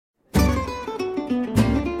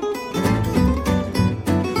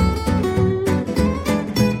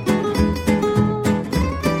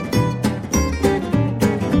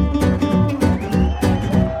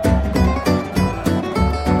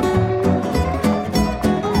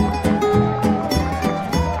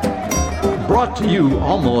brought to you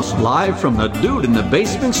almost live from the Dude in the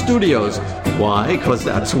Basement studios. Why? Because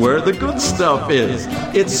that's where the good stuff is.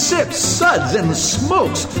 It's Sips, Suds, and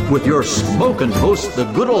Smokes with your smoking host, the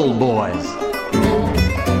good old boys.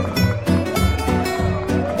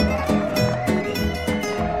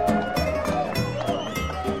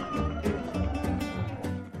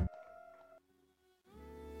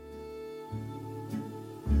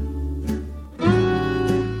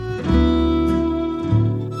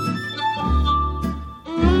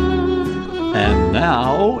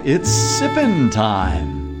 Now it's sippin'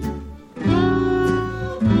 time.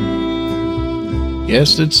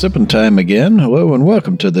 Yes, it's sippin' time again. Hello and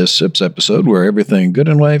welcome to this Sips episode where everything good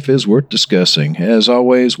in life is worth discussing. As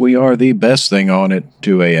always, we are the best thing on at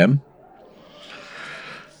 2 a.m.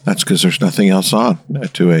 That's because there's nothing else on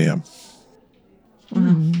at 2 a.m.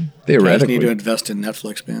 Theoretically. You need to invest in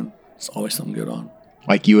Netflix, man. There's always something good on.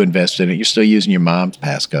 Like you invest in it. You're still using your mom's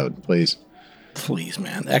passcode, please. Please,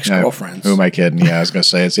 man. Ex-girlfriends. Who am I kidding? Yeah, I was going to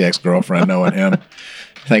say it's the ex-girlfriend knowing him.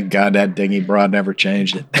 Thank God that dingy broad never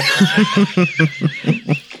changed it.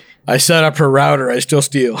 I set up her router. I still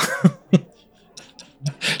steal.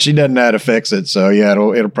 She doesn't know how to fix it, so yeah,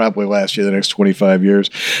 it'll probably last you the next 25 years.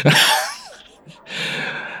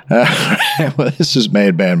 Well, this is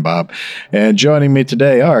Made Man Bob, and joining me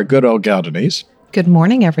today are good old gal Denise. Good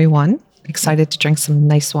morning, everyone. Excited to drink some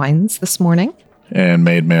nice wines this morning. And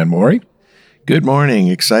Made Man Maury. Good morning.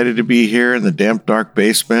 Excited to be here in the damp, dark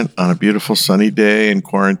basement on a beautiful sunny day in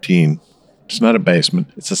quarantine. It's not a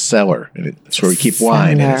basement. It's a cellar. It's where we keep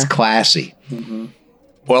wine, and it's classy. Mm-hmm.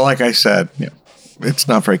 Well, like I said, it's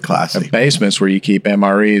not very classy. A basement's where you keep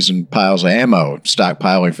MREs and piles of ammo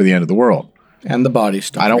stockpiling for the end of the world. And the body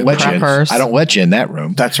stuff. I don't let you in that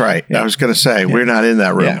room. That's right. Yeah. I was going to say, we're not in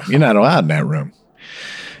that room. Yeah, you're not allowed in that room.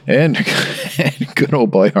 And good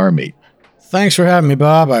old boy Harmeet. Thanks for having me,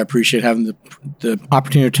 Bob. I appreciate having the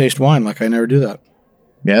opportunity to taste wine like I never do that.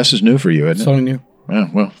 Yeah, this is new for you, isn't it? It's only new. Oh,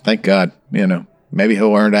 well, thank God. Maybe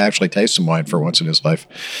he'll learn to actually taste some wine for once in his life.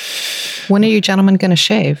 When are you gentlemen going to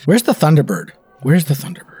shave? Where's the Thunderbird?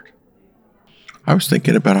 I was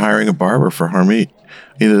thinking about hiring a barber for Harmeet.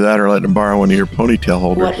 Either that or letting him borrow one of your ponytail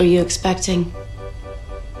holders. What were you expecting?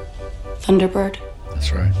 Thunderbird?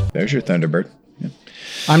 That's right. There's your Thunderbird. Yeah.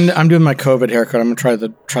 I'm doing my COVID haircut. I'm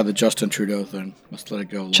gonna try the Justin Trudeau thing. Let's let it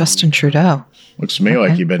go. Justin Trudeau. Looks to me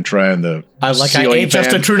like you've been trying the ceiling fan.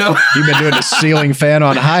 Justin Trudeau. You've been doing the ceiling fan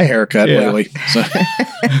on high haircut lately. So.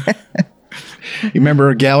 You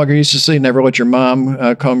remember Gallagher used to say, "Never let your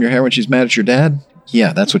mom comb your hair when she's mad at your dad."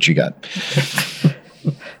 Yeah, that's what you got.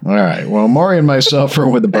 All right. Well, Maury and myself are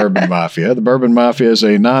with the Bourbon Mafia. The Bourbon Mafia is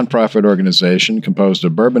a nonprofit organization composed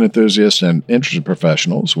of bourbon enthusiasts and interested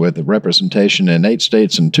professionals with representation in 8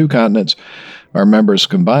 states and 2 continents. Our members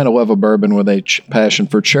combine a love of bourbon with a passion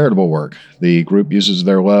for charitable work. The group uses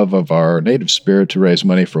their love of our native spirit to raise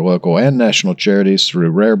money for local and national charities through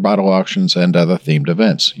rare bottle auctions and other themed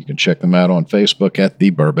events. You can check them out on Facebook at the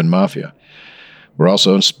Bourbon Mafia. We're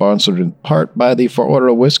also sponsored in part by the Fort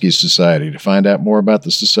Lauderdale Whiskey Society. To find out more about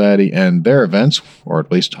the society and their events, or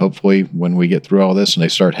at least hopefully when we get through all this and they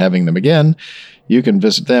start having them again, you can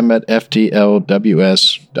visit them at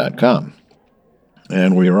ftlws.com.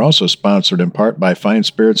 And we are also sponsored in part by Fine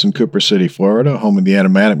Spirits in Cooper City, Florida, home of the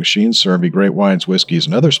Automatic Machine, serving great wines, whiskeys,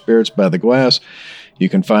 and other spirits by the glass. You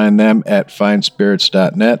can find them at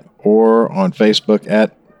finespirits.net or on Facebook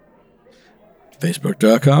at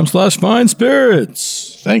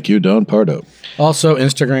Facebook.com/FineSpirits. Thank you, Don Pardo. Also,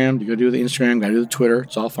 Instagram. You go do the Instagram, go do the Twitter.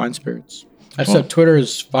 It's all Fine Spirits. Except Twitter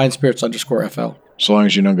is FineSpirits_FL. As long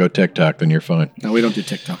as you don't go TikTok, then you're fine. No, we don't do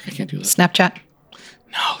TikTok. I can't do that. Snapchat?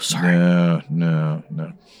 No, sorry. No.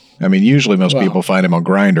 I mean, usually most people find him on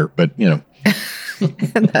Grindr, but,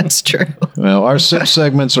 That's true. Well, our sip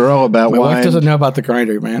segments are all about My wine. wife doesn't know about the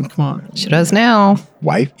grinder, man. Come on. She does now.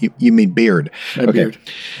 Wife? You mean beard. Beard.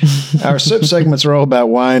 Our sip segments are all about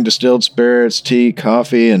wine, distilled spirits, tea,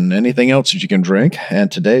 coffee, and anything else that you can drink.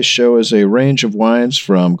 And today's show is a range of wines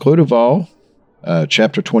from Clos du Val,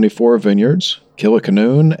 Chapter 24 Vineyards,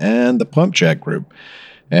 Killiconoon, and the Plump Jack Group.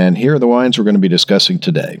 And here are the wines we're going to be discussing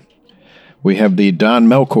today. We have the Don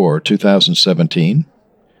Melchior 2017.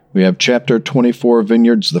 We have Chapter 24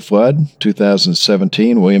 Vineyards The Flood,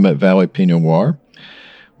 2017, Willamette Valley Pinot Noir.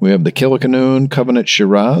 We have the Killiconoon Covenant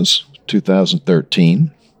Shiraz,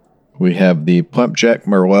 2013. We have the Plump Jack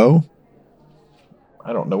Merlot.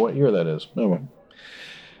 I don't know what year that is. No one.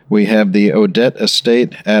 We have the Odette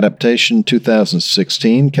Estate Adaptation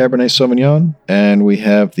 2016 Cabernet Sauvignon, and we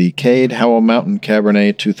have the Cade Howell Mountain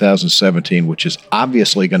Cabernet 2017, which is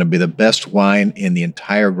obviously going to be the best wine in the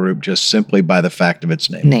entire group just simply by the fact of its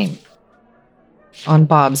name. On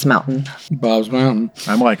Bob's Mountain. Bob's Mountain.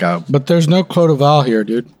 I'm like a. But there's no Clodoval here,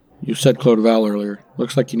 dude. You said Clodoval earlier.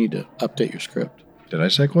 Looks like you need to update your script. Did I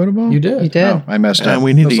say Clodoval? You did. You did. Oh, I messed up. And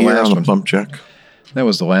we need That was to the hear last on the one. plump check. That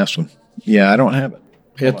was the last one. Yeah, I don't have it.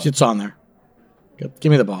 It's on there.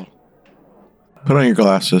 Give me the bottle. Put on your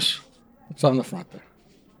glasses. It's on the front there.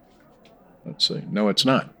 Let's see. No, it's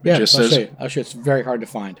not. It Yeah, just I'll says, show you. Actually, it's very hard to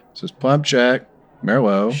find. says Plum Jack,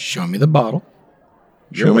 Merlot. Show me the bottle.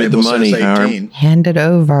 Your Show me the label says money, Howard. 18. Hand it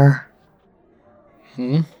over.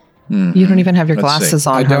 You don't even have your Let's glasses see.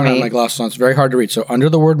 on, I don't have Harvey. my glasses on. It's very hard to read. So under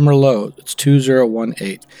the word Merlot, it's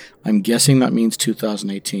 2018. I'm guessing that means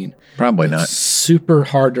 2018. Probably not. Super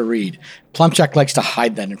hard to read. Plumcheck likes to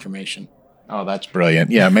hide that information. Oh, that's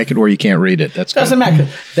brilliant. Yeah, make it where you can't read it. That's Doesn't good. matter.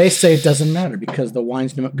 They say it doesn't matter because the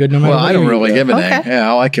wine's good no matter Well, what I don't you really do. give a dang. Okay. Yeah,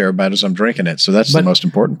 all I care about is I'm drinking it. So that's the But most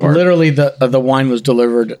important part. Literally, the wine was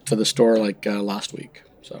delivered to the store like last week.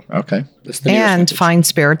 So Okay. it's the newest And vintage. Fine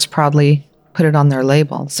Spirits probably put it on their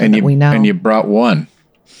label so And that we know. And you brought one.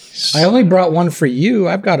 I only brought one for you.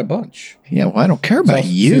 I've got a bunch. Yeah, well, I don't care about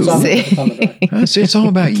you. It's on the back. See, it's all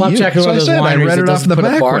about you. Plumcheck is So one I of those said I wineries read that it off doesn't the put a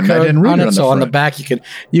back one. I barcode didn't read on it it. on the So on the front. back, you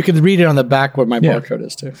can read it on the back where my Yeah. barcode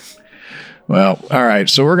is too. Well, all right.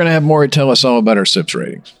 So we're going to have Maury tell us all about our SIPS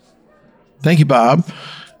ratings. Thank you, Bob.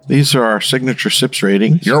 These are our signature sips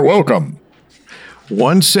ratings. You're welcome.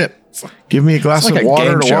 One sip. Give me a glass It's like of a water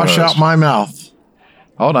game to show wash host. out my mouth.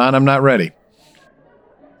 Hold on. I'm not ready.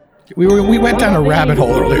 We went down a rabbit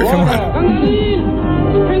hole earlier. Come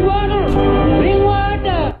on. Bring water! Bring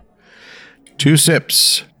water! 2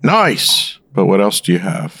 sips. Nice. But what else do you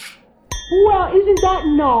have? Well, isn't that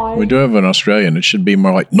nice? We do have an Australian. It should be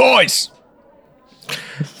more like, nice.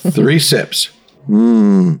 3 sips.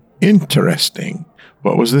 Interesting.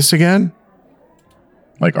 What was this again?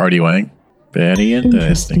 Like Artie Wang. Very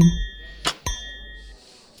interesting.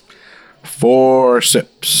 4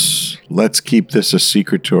 sips. Let's keep this a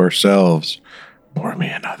secret to ourselves. Pour me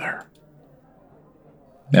another.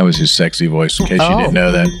 That was his sexy voice, in case you Oh. didn't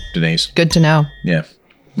know that, Denise. Good to know. Yeah.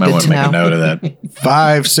 Might Good want to to make a know. note of that.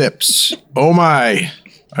 5 sips. Oh my.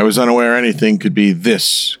 I was unaware anything could be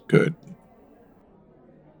this good.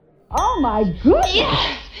 Oh my goodness!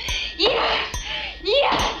 Yes!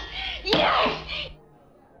 Yes! Yes!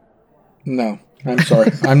 No, I'm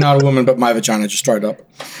sorry. I'm not a woman, but my vagina just started up.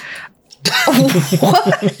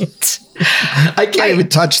 What? I can't even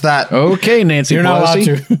touch that. Okay, Nancy You're not allowed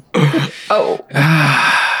Pelosi. to. Oh,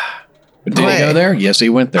 Did he go there? Yes, he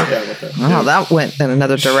went there. wow, that went in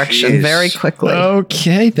another direction Jeez. very quickly.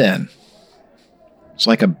 Okay, then. It's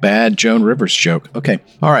like a bad Joan Rivers joke. Okay.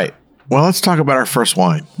 All right. Well, let's talk about our first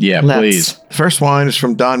wine. Yeah, Let's. please. The first wine is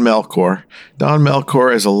from Don Melchor. Don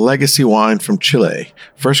Melchor is a legacy wine from Chile,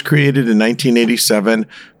 first created in 1987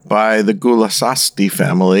 by the Gulasasti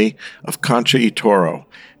family of Concha y Toro,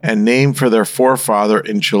 and named for their forefather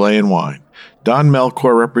in Chilean wine. Don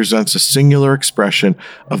Melchor represents a singular expression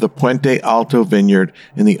of the Puente Alto vineyard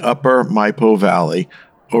in the upper Maipo Valley,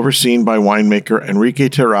 overseen by winemaker Enrique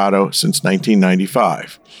Tirado since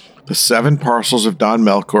 1995. The 7 parcels of Don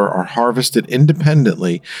Melchor are harvested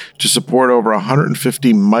independently to support over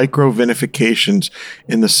 150 micro-vinifications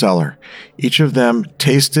in the cellar, each of them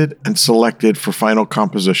tasted and selected for final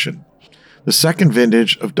composition. The second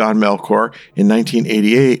vintage of Don Melchor in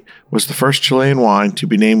 1988 was the first Chilean wine to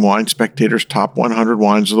be named Wine Spectator's Top 100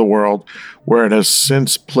 Wines of the World, where it has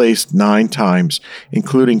since placed 9 times,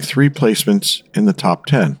 including 3 placements in the top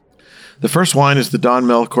 10. The first wine is the Don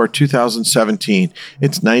Melchor 2017.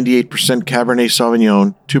 It's 98% Cabernet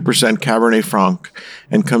Sauvignon, 2% Cabernet Franc,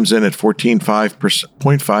 and comes in at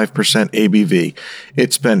 14.5% ABV.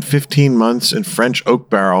 It's been 15 months in French oak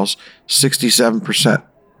barrels, 67%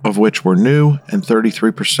 of which were new and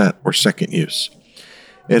 33% were second use.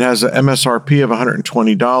 It has an MSRP of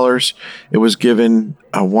 $120. It was given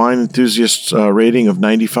a wine enthusiast rating of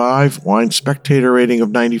 95, wine spectator rating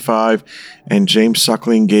of 95, and James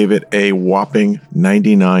Suckling gave it a whopping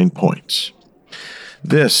 99 points.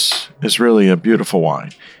 This is really a beautiful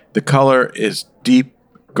wine. The color is deep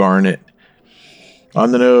garnet.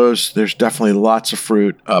 On the nose, there's definitely lots of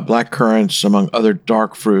fruit, black currants among other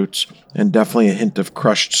dark fruits, and definitely a hint of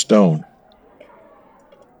crushed stone.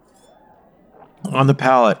 On the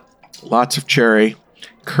palate, lots of cherry,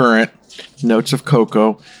 currant, notes of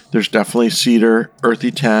cocoa. There's definitely cedar,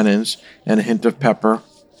 earthy tannins, and a hint of pepper.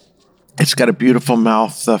 It's got a beautiful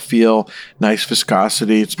mouth feel, nice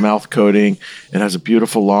viscosity. It's mouth coating. It has a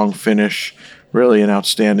beautiful long finish. Really an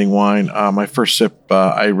outstanding wine. My first sip,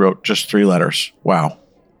 I wrote just 3 letters. Wow.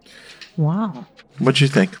 Wow. What'd you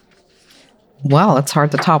think? Well, it's hard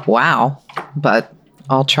to top wow, but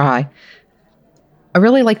I'll try. I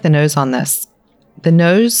really like the nose on this. The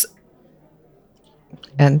nose,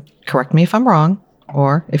 and correct me if I'm wrong,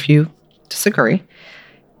 or if you disagree,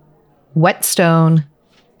 whetstone,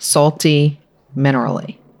 salty,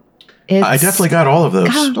 minerally. I definitely got all of those.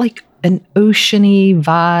 Got like an oceany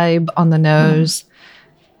vibe on the nose,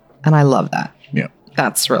 and I love that. Yeah.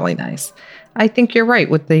 That's really nice. I think you're right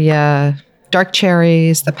with the dark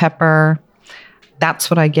cherries, the pepper.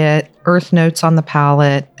 That's what I get. Earth notes on the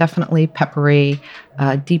palate, definitely peppery,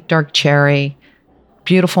 deep dark cherry,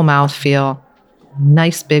 beautiful mouthfeel,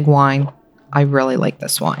 nice big wine. I really like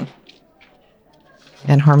this wine.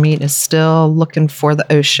 And Harmeet is still looking for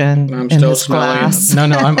the ocean. I'm in still his glass.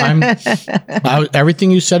 smelling. No, everything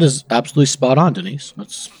you said is absolutely spot on, Denise.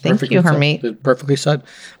 That's Thank you, Harmeet. Perfectly said.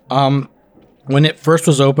 When it first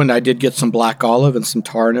was opened, I did get some black olive and some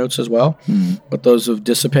tar notes as well, but those have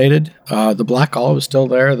dissipated. The black olive is still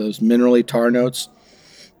there. Those minerally tar notes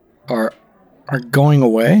are going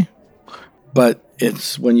away, but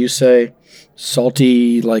it's when you say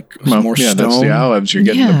salty, like more stone. That's the olives. You're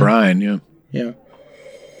getting the brine. Yeah. Yeah.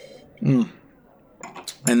 And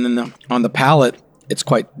then on the palate, it's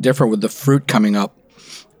quite different with the fruit coming up.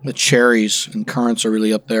 The cherries and currants are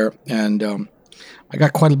really up there, and I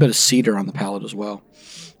got quite a bit of cedar on the palate as well.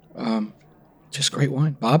 Just great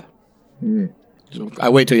wine, Bob. So I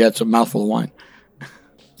wait till you had some mouthful of wine.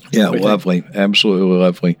 Yeah, lovely, absolutely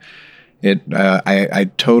lovely. It, I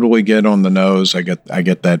totally get on the nose. I get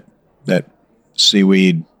that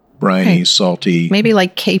seaweed, briny, salty. Maybe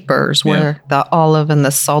like capers, where the olive and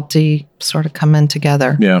the salty sort of come in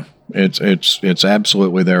together. Yeah, it's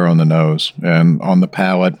absolutely there on the nose, and on the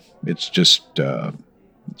palate, it's just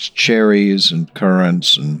it's cherries and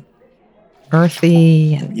currants and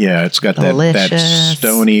earthy. And it's got that delicious.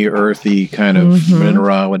 stony, earthy kind of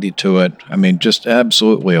minerality to it. I mean, just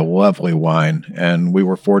absolutely a lovely wine. And we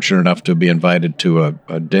were fortunate enough to be invited to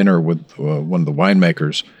a dinner with one of the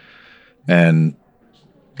winemakers, and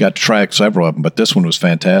got to try several of them. But this one was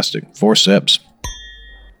fantastic. 4 sips.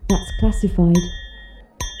 That's classified.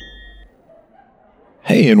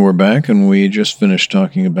 Hey, and we're back, and we just finished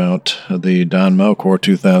talking about the Don Melchor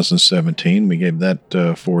 2017. We gave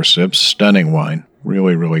that 4 sips. Stunning wine.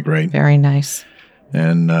 Really, really great. Very nice.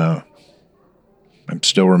 And I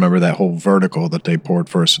still remember that whole vertical that they poured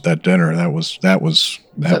for us at that dinner. That was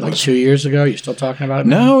Like 2 years ago? You still talking about it?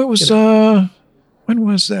 No, it was when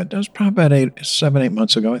was that? That was probably about 7-8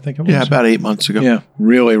 months ago, I think it was. Yeah, about 8 months ago. Yeah,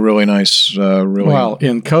 really, really nice. Well,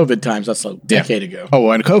 in COVID times, that's a decade ago. Oh,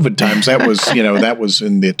 in COVID times, that was that was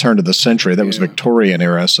in the turn of the century. That was Victorian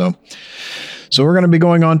era. So we're going to be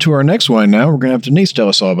going on to our next wine now. We're going to have Denise tell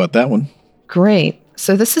us all about that one. Great.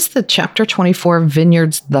 So this is the Chapter 24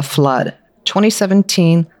 Vineyards The Flood,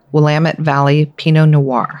 2017 Willamette Valley Pinot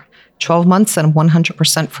Noir. 12 months and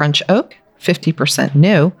 100% French oak, 50%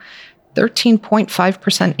 new, 13.5%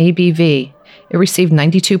 ABV. It received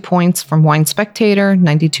 92 points from Wine Spectator,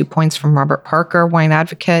 92 points from Robert Parker, Wine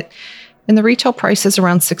Advocate, and the retail price is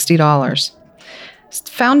around $60.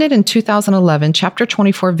 Founded in 2011, Chapter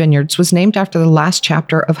 24 Vineyards was named after the last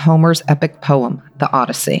chapter of Homer's epic poem, The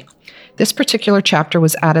Odyssey. This particular chapter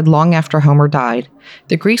was added long after Homer died.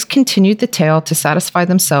 The Greeks continued the tale to satisfy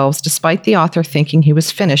themselves despite the author thinking he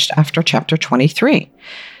was finished after Chapter 23.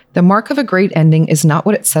 The mark of a great ending is not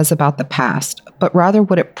what it says about the past, but rather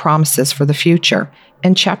what it promises for the future,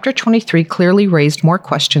 and Chapter 23 clearly raised more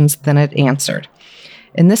questions than it answered.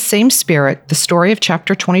 In this same spirit, the story of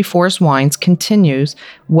Chapter 24's wines continues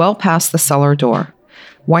well past the cellar door.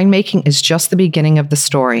 Winemaking is just the beginning of the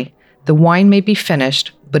story. The wine may be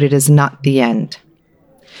finished, but it is not the end.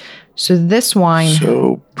 So this wine...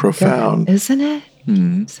 So profound. Isn't it?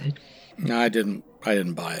 No, I didn't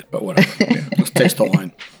buy it, but whatever. Let's taste the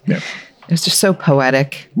wine. Yeah. It was just so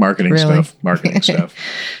poetic. Marketing Really? stuff.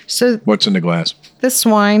 So What's in the glass? this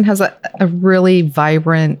wine has a really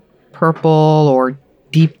vibrant purple or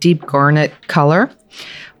deep garnet color.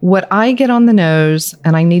 What I get on the nose,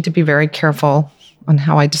 and I need to be very careful on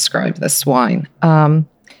how I describe this wine.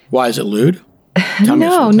 Why is it lewd? Tell me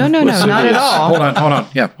No, if- not at all. Hold on.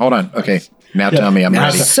 Yeah, hold on. Okay. Now tell me I'm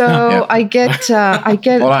ready. So Yeah. I get,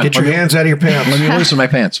 Hold on. Get your hands out of your pants. Let me loosen my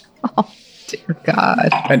pants. dear God.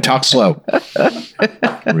 And talk slow.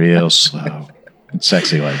 Real slow. And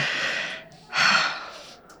sexy like.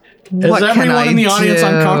 Is What can everyone I in the audience do?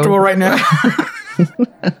 uncomfortable right now?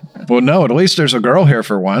 Well, no, at least there's a girl here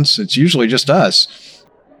for once. It's usually just us.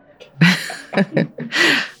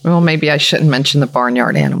 Well, maybe I shouldn't mention the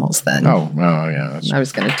barnyard animals then. Oh, yeah. That's, I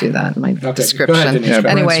was going to do that in my go description. ahead, Denise. Yeah,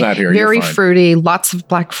 Brent's Anyway, not here. You're very fine. fruity, lots of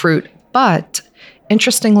black fruit. But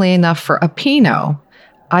interestingly enough, for a Pinot,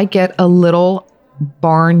 I get a little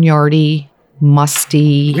barnyardy,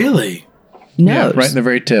 musty. Really? nose. Yeah, right in the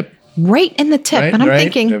very tip. Right in the tip. Right, and I'm right,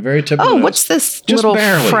 thinking, the very tip of the oh, nose. what's this Just little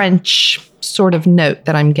barely. French sort of note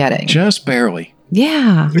that I'm getting? Just barely.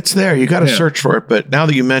 Yeah. It's there. You got to Yeah. search for it. But now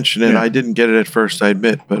that you mention it, Yeah. I didn't get it at first, I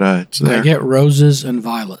admit, but it's I there. get roses and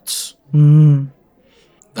violets.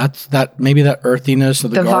 That's that. Maybe that earthiness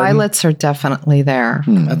of the The garden. violets are definitely there.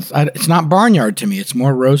 It's not barnyard to me. It's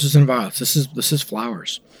more roses and violets. This is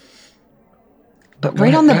flowers. But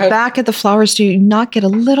right on the back of the flowers, do you not get a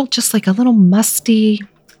little, just like a little musty?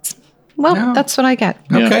 Well, No. that's what I get.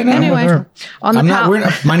 Okay, no, Anyway, sure. on the I'm not.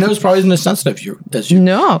 palate. My nose probably isn't as sensitive as you.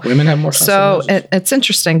 No. Women have more sensitive So noses. it's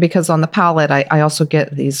interesting because on the palate, I also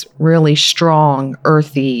get these really strong,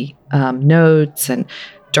 earthy notes and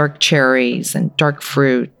dark cherries and dark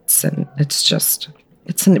fruits. And it's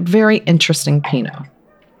a very interesting Pinot.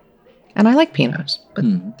 And I like Pinots,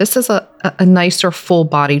 but this is a nicer,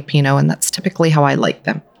 full-bodied Pinot, and that's typically how I like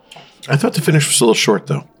them. I thought the finish was a little short,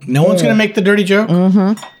 though. No one's going to make the dirty joke.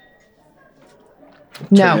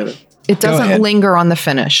 No, it doesn't ahead. linger on the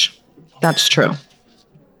finish. That's true.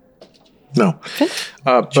 No.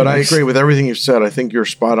 But I agree with everything you said. I think you're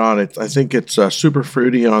spot on. I think it's super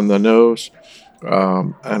fruity on the nose.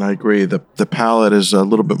 And I agree. The palate is a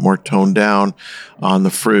little bit more toned down on the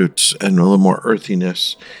fruits and a little more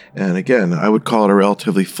earthiness. And again, I would call it a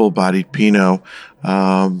relatively full-bodied Pinot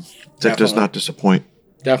that does Definitely. not disappoint.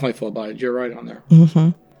 Definitely full bodied. You're right on there.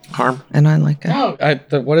 Harm? And I like it. No,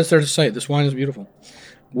 what is there to say? This wine is beautiful,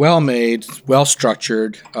 well made, well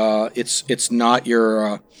structured. It's not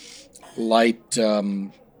your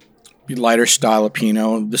lighter style of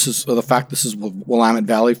Pinot. This is the fact this is Willamette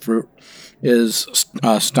Valley fruit is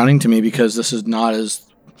stunning to me because this is not as.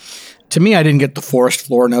 To me, I didn't get the forest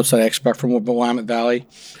floor notes that I expect from Willamette Valley,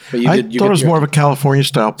 but you I did. You thought it get was your- more of a California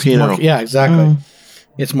style Pinot. more- yeah, exactly.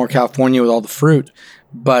 It's more California with all the fruit,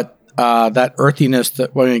 but that earthiness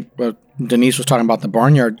that when Denise was talking about the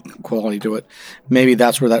barnyard quality to it, maybe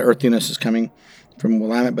that's where that earthiness is coming from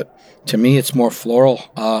Willamette. But to me, it's more floral.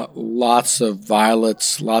 Lots of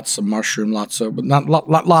violets, lots of mushroom, lots of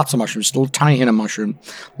mushrooms, just a little tiny hint of mushroom,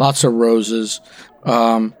 lots of roses,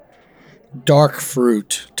 dark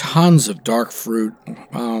fruit, tons of dark fruit.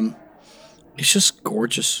 It's just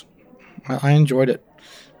gorgeous. I enjoyed it.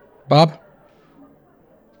 Bob?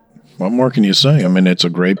 What more can you say? I mean, it's a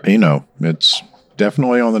great Pinot. It's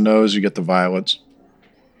definitely on the nose. You get the violets,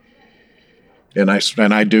 and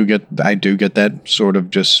I do get that sort of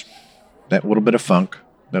just that little bit of funk,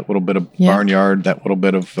 that little bit of barnyard, that little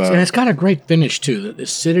bit of And it's got a great finish too. The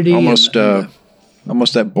acidity, almost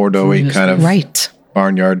almost that Bordeaux-y fruitiness kind of Right.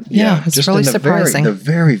 barnyard. Yeah, it's just really in the surprising. the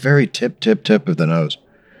very, very tip of the nose,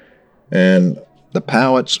 and the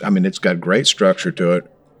palates. I mean, it's got great structure to it.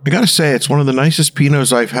 I got to say, it's one of the nicest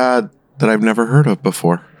Pinots I've had that I've never heard of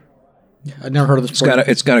before. I'd never heard of this.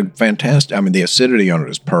 It's got a fantastic. I mean, the acidity on it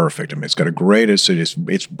is perfect. I mean, it's got a great acidity.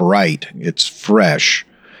 It's bright. It's fresh,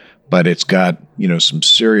 but it's got some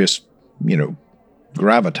serious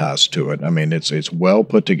gravitas to it. I mean, it's well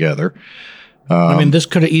put together. I mean, this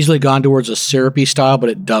could have easily gone towards a syrupy style, but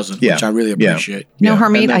it doesn't, Yeah. which I really Yeah. appreciate. No, Yeah,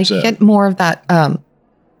 Hermit, and I that's get more of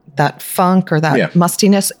that funk or that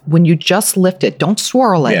mustiness when you just lift it. Don't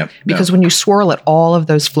swirl it Yeah, because when you swirl it, all of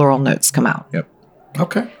those floral notes come out. Yep.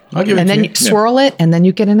 Okay, I'll give it And to then you. you swirl it, and then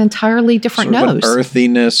you get an entirely different Sort of an nose.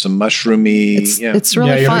 earthiness, a mushroomy. It's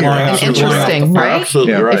really you're fun and absolutely interesting, right. right?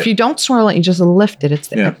 Absolutely Yeah. right. If you don't swirl it, you just lift it. It's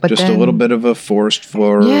there. Yeah, But just then, a little bit of a forest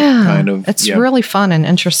floor kind of. It's yeah. really fun and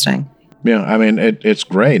interesting. Yeah, I mean it's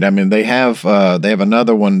great. I mean they have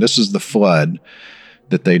another one. This is the Flood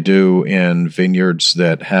that they do in vineyards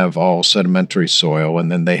that have all sedimentary soil,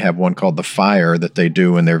 and then they have one called the Fire that they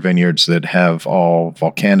do in their vineyards that have all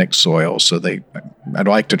volcanic soil. So I'd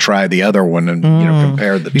like to try the other one and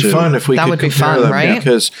compare the It'd be two. fun if we That could would be compare fun, them right?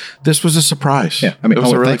 because this was a surprise. Yeah, I mean, it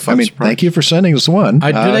was a really fun surprise. thank you for sending us one.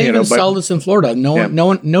 Do they even but- sell this in Florida?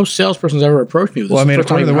 No salesperson's ever approached me with this. Well, I mean, First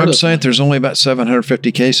time according to the I've heard of this. website, there's only about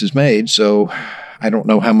 750 cases made, so I don't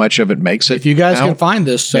know how much of it makes it. If you guys out. can find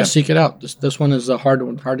this, Yeah. seek it out. This one is hard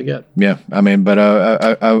to get. Yeah, I mean, but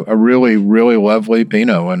a really, really lovely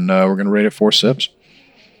Pinot, and we're going to rate it 4 sips.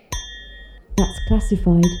 That's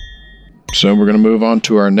classified. So we're going to move on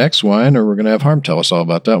to our next wine, or we're going to have Harm tell us all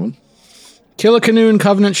about that one. Killicanoon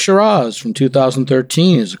Covenant Shiraz from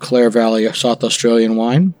 2013 is a Clare Valley South Australian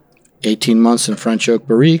wine. 18 months in French oak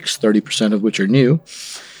barriques, 30% of which are new.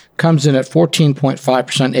 Comes in at 14.5%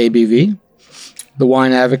 ABV. The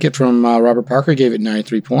Wine Advocate from Robert Parker gave it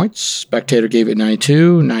 93 points. Spectator gave it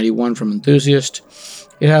 92, 91 from Enthusiast.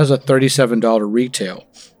 It has a $37 retail.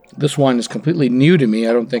 This wine is completely new to me.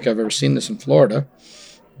 I don't think I've ever seen this in Florida,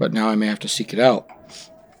 but now I may have to seek it out.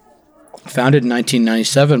 Founded in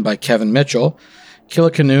 1997 by Kevin Mitchell,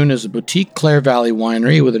 Killicanoon is a boutique Clare Valley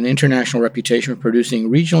winery with an international reputation for producing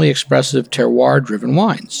regionally expressive terroir-driven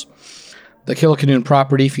wines. The Killicanoon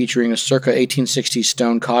property, featuring a circa 1860s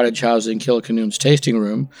stone cottage housing Killicanoon's tasting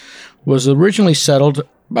room, was originally settled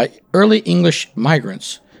by early English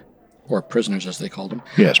migrants, or prisoners as they called them.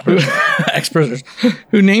 Yes, prisoners. Ex-prisoners,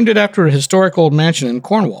 who named it after a historic old mansion in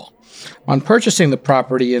Cornwall. On purchasing the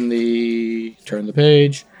property in the, turn the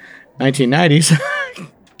page, 1990s,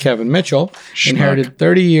 Kevin Mitchell inherited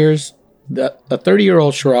 30 years, a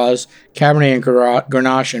 30-year-old Shiraz, Cabernet and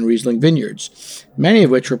Grenache and Riesling vineyards, many of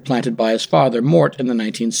which were planted by his father, Mort, in the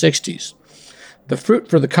 1960s. The fruit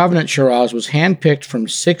for the Covenant Shiraz was handpicked from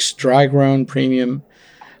 6 dry-grown premium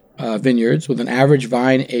vineyards with an average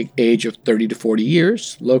vine age of 30 to 40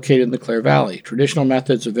 years, located in the Clare Valley. Traditional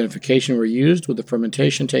methods of vinification were used, with the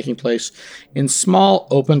fermentation taking place in small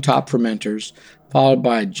open-top fermenters, followed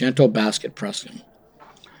by a gentle basket pressing.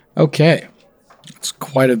 Okay, that's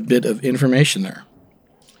quite a bit of information there.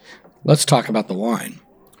 Let's talk about the wine.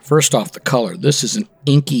 First off, the color. This is an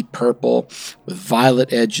inky purple with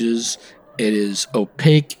violet edges. It is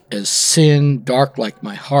opaque as sin, dark like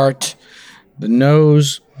my heart. The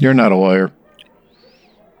nose. You're not a lawyer.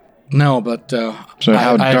 No, but So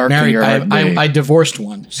how dark can your heart be? I divorced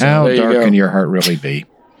one. So How there you dark go. can your heart really be?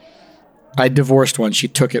 I divorced one. She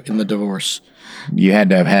took it in the divorce. You had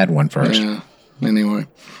to have had one first. Yeah. Anyway.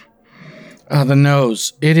 The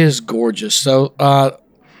nose. It is gorgeous. So,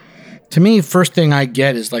 to me, first thing I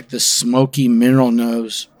get is like this smoky mineral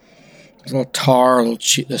nose. There's a little tar, a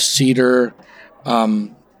little cedar.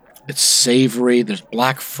 It's savory. There's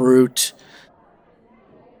black fruit.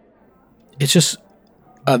 It's just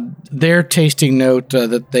their tasting note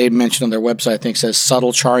that they mentioned on their website, I think, says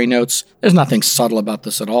subtle charry notes. There's nothing subtle about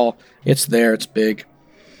this at all. It's there. It's big.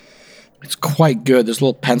 It's quite good. There's a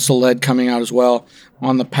little pencil lead coming out as well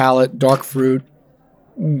on the palate. Dark fruit.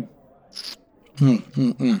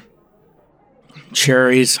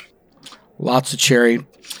 Cherries. Lots of cherry.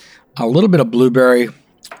 A little bit of blueberry.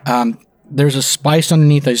 There's a spice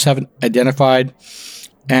underneath I just haven't identified.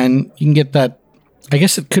 And you can get that, I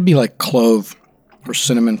guess it could be like clove or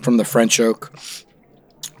cinnamon from the French oak.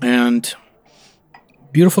 And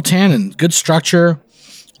beautiful tannin. Good structure.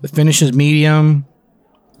 The finish is medium.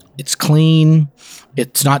 It's clean.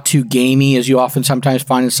 It's not too gamey, as you often sometimes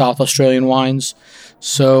find in South Australian wines.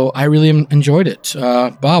 So I really enjoyed it.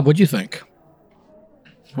 Bob, what do you think?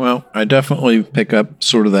 Well, I definitely pick up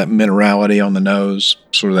sort of that minerality on the nose,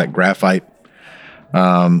 sort of that graphite.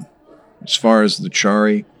 As far as the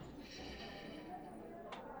charry,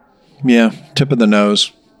 yeah, tip of the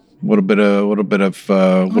nose, a little bit of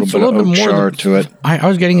oak char to it, I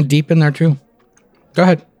was getting it deep in there too. Go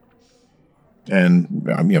ahead. and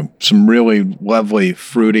some really lovely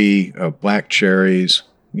fruity black cherries,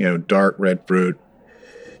 dark red fruit.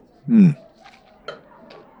 And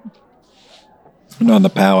on the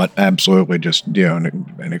palate, absolutely just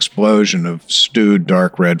an explosion of stewed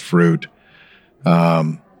dark red fruit,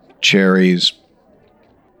 cherries.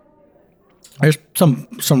 There's some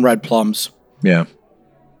red plums. Yeah.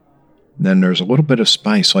 And then there's a little bit of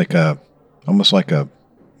spice, almost like a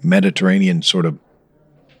Mediterranean sort of.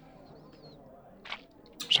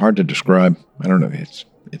 It's hard to describe. I don't know.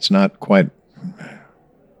 It's not quite.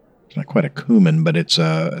 It's not quite a cumin, but it's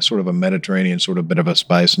a sort of a Mediterranean sort of bit of a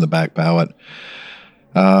spice in the back palate.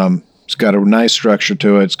 It's got a nice structure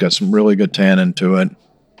to it. It's got some really good tannin to it.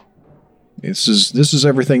 This is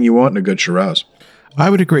everything you want in a good Shiraz. I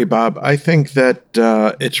would agree, Bob. I think that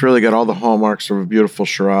it's really got all the hallmarks of a beautiful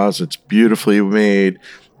Shiraz. It's beautifully made.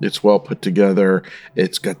 It's well put together.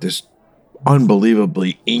 It's got this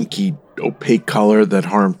unbelievably inky, opaque color that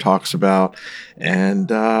Harm talks about.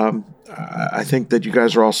 And I think that you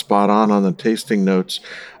guys are all spot on the tasting notes.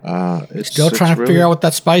 Still trying to figure out what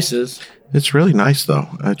that spice is. It's really nice, though.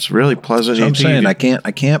 It's really pleasant. So I'm saying I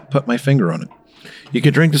can't put my finger on it. You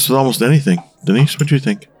could drink this with almost anything. Denise, what do you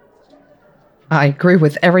think? I agree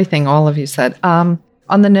with everything all of you said. On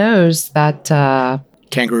the nose, that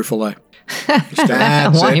Kangaroo fillet.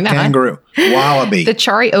 That's Why it, not? kangaroo. Wallaby. the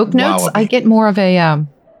cherry oak notes, Wallaby. I get more of a. I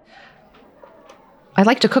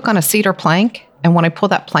like to cook on a cedar plank, and when I pull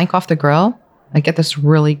that plank off the grill, I get this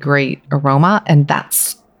really great aroma, and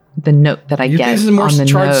that's the note that I You get think this is more on the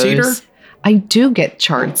charred nose. cedar? I do get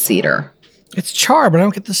charred cedar. It's char, but I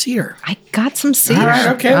don't get the cedar. I got some cedar. All right,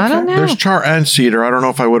 okay, I don't know. There's char and cedar. I don't know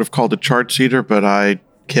if I would have called it charred cedar, but I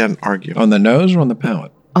can't argue. On the nose or on the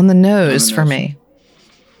palate? on the nose for me.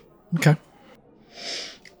 Okay.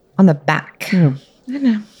 On the back. I don't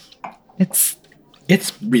know. It's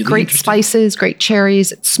It's really great interesting. spices, great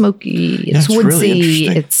cherries. It's smoky. It's it's really woodsy.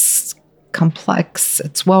 interesting. It's complex.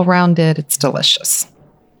 It's well-rounded. It's delicious.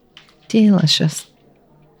 Delicious.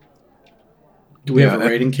 Do we have a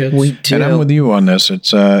rating, kids? We do. And I'm with you on this.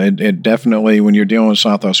 It's it definitely, when you're dealing with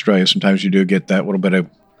South Australia, sometimes you do get that little bit of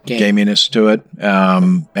gaminess to it.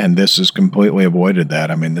 And this has completely avoided that.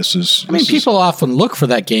 I mean, people often look for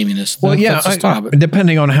that gaminess. Well, yeah,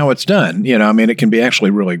 depending on how it's done. I mean, it can be actually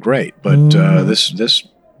really great, but this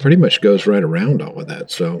pretty much goes right around all of that.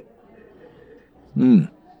 So, I'm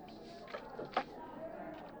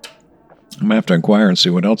gonna have to inquire and see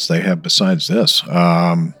what else they have besides this.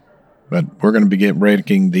 But we're going to be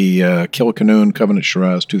rating the Kilcanoon Covenant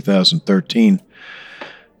Shiraz 2013.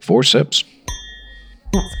 4 sips.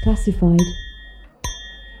 That's classified.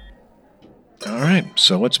 All right,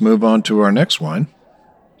 so let's move on to our next wine.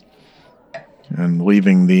 And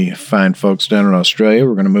leaving the fine folks down in Australia,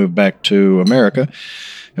 we're going to move back to America,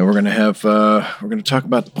 and we're going to talk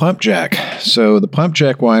about the Plump Jack. So the Plump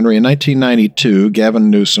Jack Winery in 1992, Gavin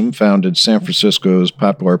Newsom founded San Francisco's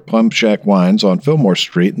popular Plump Jack Wines on Fillmore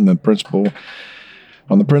Street, and the principle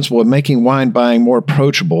of making wine buying more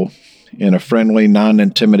approachable in a friendly,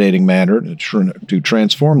 non-intimidating manner to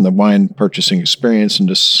transform the wine purchasing experience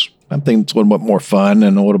into something that's a little bit more fun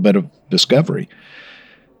and a little bit of discovery.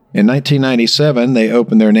 In 1997, they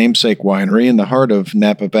opened their namesake winery in the heart of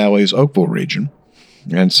Napa Valley's Oakville region.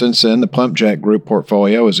 And since then, the Plump Jack Group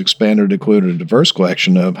portfolio has expanded to include a diverse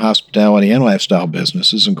collection of hospitality and lifestyle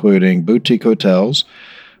businesses, including boutique hotels,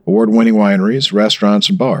 award-winning wineries, restaurants,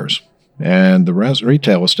 and bars, and the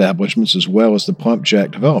retail establishments, as well as the Plump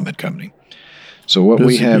Jack Development Company. So what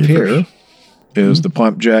we have here is the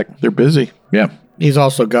Plump Jack. They're busy. Yeah. He's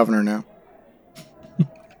also governor now.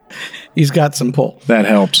 He's got some pull. That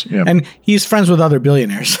helps. Yeah. And he's friends with other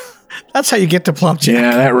billionaires. That's how you get to Plump Jack.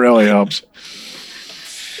 Yeah, that really helps.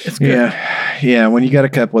 It's good. Yeah. When you got a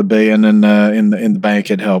couple of billion in the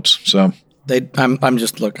bank, it helps. So I'm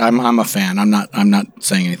a fan. I'm not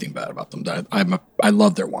saying anything bad about them. I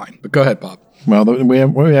love their wine. But go ahead, Bob. Well, what we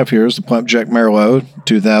have here is the Plump Jack Merlot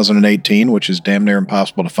 2018, which is damn near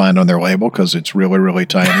impossible to find on their label because it's really, really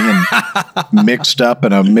tiny and mixed up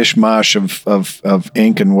in a mishmash of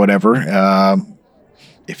ink and whatever.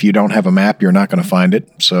 If you don't have a map, you're not going to find it.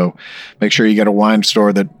 So make sure you get a wine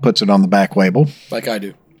store that puts it on the back label. Like I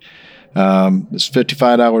do. It's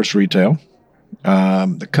 $55 retail.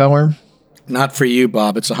 The color... Not for you,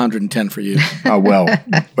 Bob. It's $110 for you. Oh, well,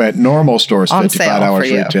 at normal stores, $55 for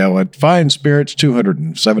retail. At Fine Spirits,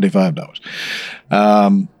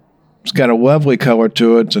 $275. It's got a lovely color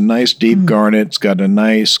to it. It's a nice deep garnet. It's got a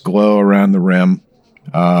nice glow around the rim.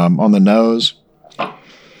 On the nose,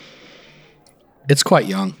 it's quite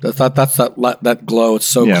young. That's that glow. It's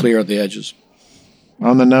so clear at the edges.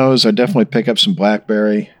 On the nose, I definitely pick up some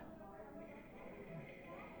blackberry.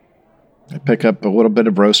 I pick up a little bit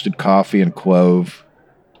of roasted coffee and clove.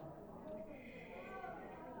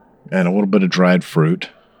 And a little bit of dried fruit.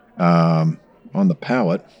 On the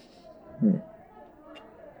palate.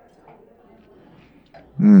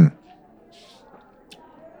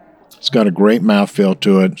 It's got a great mouthfeel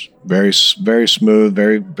to it. Very, very smooth,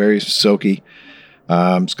 very, very silky.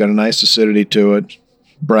 It's got a nice acidity to it.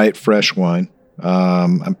 Bright, fresh wine.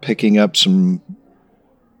 I'm picking up some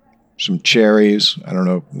cherries. I don't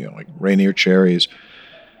know, like Rainier cherries.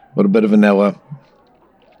 A little bit of vanilla.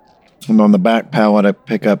 And on the back palate, I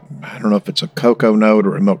pick up, I don't know if it's a cocoa note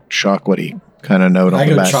or a milk chocolatey kind of note on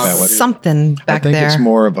the back palate. Something back there. I think it's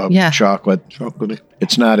more of a chocolate. Chocolatey.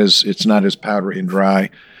 It's not as powdery and dry.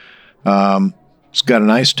 It's got a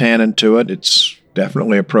nice tannin to it. It's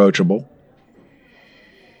definitely approachable.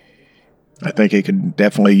 I think it could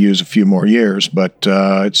definitely use a few more years, but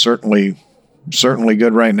it's certainly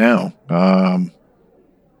good right now. A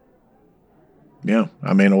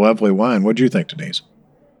lovely wine. What do you think, Denise?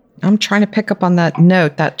 I'm trying to pick up on that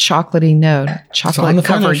note, that chocolatey note.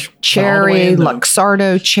 Chocolate-covered cherry,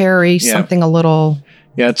 Luxardo cherry, something a little...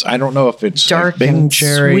 Yeah, I don't know if it's dark Bing and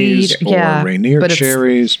cherries sweet. or Rainier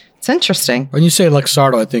cherries. It's interesting. When you say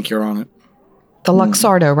Luxardo, I think you're on it. The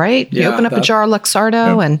Luxardo, right? Yeah, you open up a jar of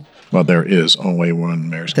Luxardo and... Well, there is only one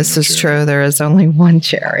maraschino This is cherry. true. There is only one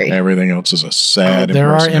cherry. Everything else is a sad There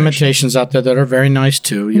are impersonation. imitations out there that are very nice,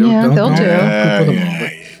 too. They'll do.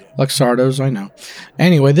 Luxardos, I know.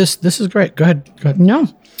 Anyway, this is great. Go ahead. No,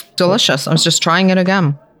 delicious. I was just trying it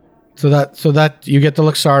again. So that you get the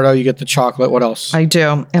Luxardo, you get the chocolate. What else? I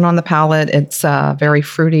do. And on the palate, it's very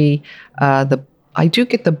fruity. I do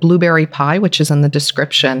get the blueberry pie, which is in the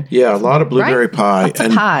description. Yeah, a lot of blueberry pie Lots of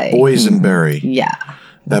and pie. boysenberry. Yeah.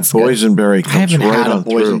 That boysenberry good. comes I haven't right had on a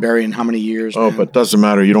through. Boysenberry in how many years? Oh, man? but it doesn't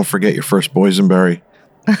matter. You don't forget your first boysenberry.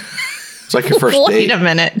 It's like your first Wait date. a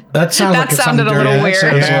minute. That sounds That like it's sounded a something little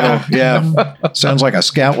dirty. weird. Sounds like a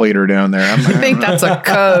scout leader down there. I think that's a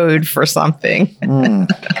code for something.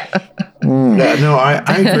 Yeah, no, I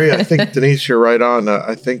agree. I think, Denise, you're right on.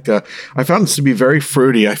 I think I found this to be very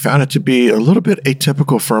fruity. I found it to be a little bit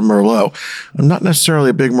atypical for a Merlot. I'm not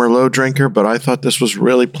necessarily a big Merlot drinker, but I thought this was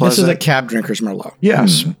really This pleasant. is a cab drinker's Merlot.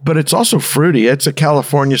 Yes, but it's also fruity. It's a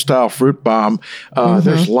California style fruit bomb.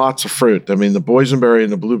 There's lots of fruit. I mean, the boysenberry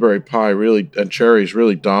and the blueberry pie and cherries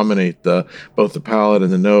really dominate both the palate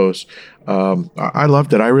and the nose. I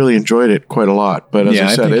loved it. I really enjoyed it quite a lot. But as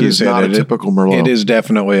I said, it is not a typical Merlot. It is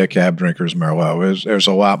definitely a cab drinker's Merlot. There's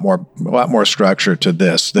a lot more structure to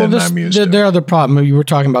this than I'm used to. Their other problem, you were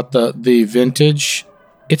talking about the vintage.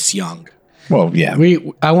 It's young. Well, yeah.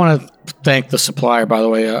 I want to thank the supplier, by the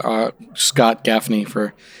way, Scott Gaffney,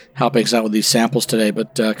 for helping us out with these samples today.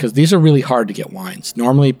 But because these are really hard to get wines.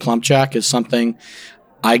 Normally, Plump Jack is something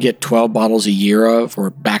I get 12 bottles a year of,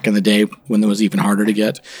 or back in the day when it was even harder to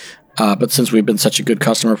get. But since we've been such a good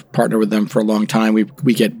customer partner with them for a long time,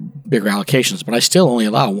 we get bigger allocations. But I still only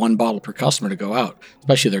allow 1 bottle per customer to go out,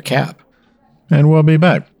 especially their cab. And we'll be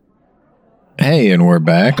back. Hey, and we're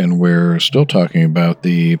back, and we're still talking about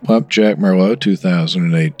the Plump Jack Merlot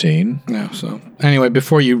 2018. Yeah. So anyway,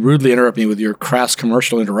 before you rudely interrupt me with your crass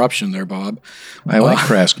commercial interruption there, Bob. I like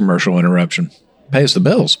crass commercial interruption. Pays the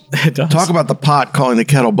bills. It does. Talk about the pot calling the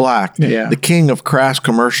kettle black. Yeah. The king of crass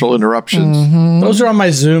commercial interruptions. Those are on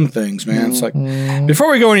my Zoom things, man. It's like,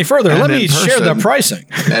 before we go any further, let me share the pricing.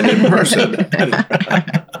 And in person.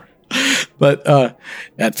 But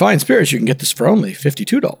at Fine Spirits, you can get this for only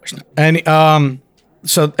 $52 now. And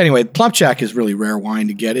so anyway, Plump Jack is really rare wine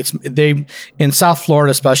to get. They in South Florida,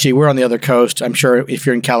 especially. We're on the other coast. I'm sure if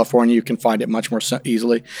you're in California, you can find it much more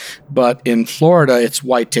easily. But in Florida, it's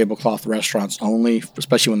white tablecloth restaurants only,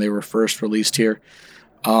 especially when they were first released here.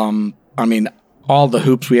 I mean, all the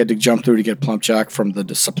hoops we had to jump through to get Plump Jack from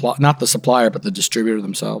the supply, not the supplier, but the distributor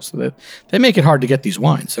themselves. So they make it hard to get these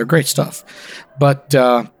wines. They're great stuff. But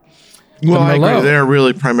Well, I agree. Merlot. They're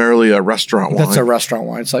really primarily a restaurant wine. That's a restaurant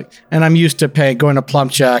wine. It's like, and I'm used to going to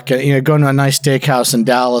Plump Jack, going to a nice steakhouse in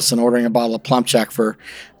Dallas and ordering a bottle of Plump Jack for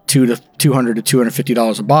 $200 to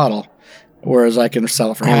 $250 a bottle, whereas I can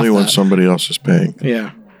sell it for Only half when that. somebody else is paying.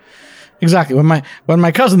 Yeah, exactly. When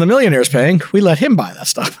my cousin the millionaire is paying, we let him buy that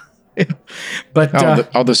stuff. But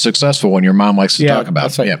All the successful one your mom likes to yeah, talk about.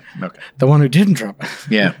 that's right. Yeah. Okay. the one who didn't drop it.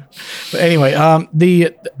 Yeah. But anyway, I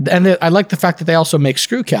like the fact that they also make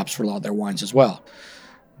screw caps for a lot of their wines as well.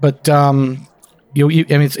 But you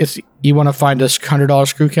want to find a $100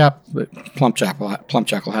 screw cap, Plump Jack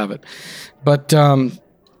will have it. But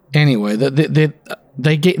anyway,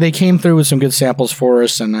 they came through with some good samples for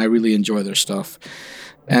us, and I really enjoy their stuff.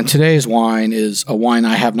 And today's wine is a wine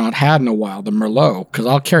I have not had in a while, the Merlot, because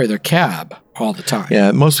I'll carry their cab all the time.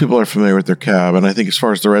 Yeah, most people are familiar with their cab, and I think as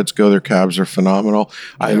far as the reds go, their cabs are phenomenal.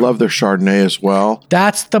 I love their Chardonnay as well.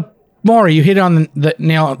 That's Maury, you hit on the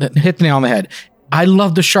nail on the head. I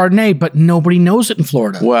love the Chardonnay, but nobody knows it in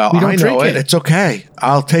Florida. Well, we don't I drink know it. It's okay.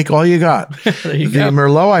 I'll take all you got. There you The go.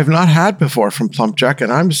 Merlot I've not had before from Plump Jack,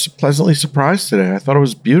 and I'm pleasantly surprised today. I thought it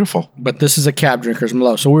was beautiful. But this is a cab drinker's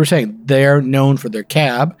Merlot. So we were saying they're known for their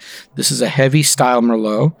cab. This is a heavy style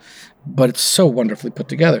Merlot, but it's so wonderfully put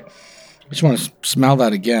together. I just want to smell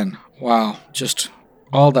that again. Wow, just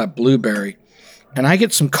all that blueberry. And I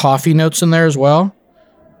get some coffee notes in there as well.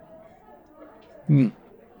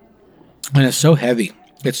 And it's so heavy.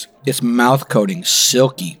 It's mouth coating,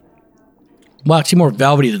 silky. Well, actually more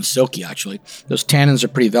velvety than silky, actually. Those tannins are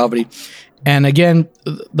pretty velvety. And again,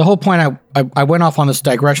 the whole point I went off on this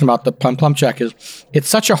digression about the Plump Jack is it's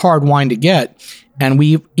such a hard wine to get. And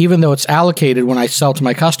even though it's allocated when I sell to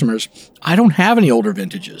my customers, I don't have any older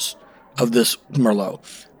vintages of this Merlot.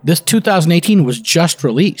 This 2018 was just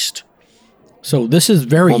released. So this is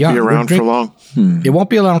very young. Won't be around for long. It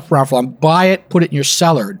won't be around for long. Buy it, put it in your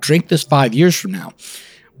cellar. Drink this 5 years from now.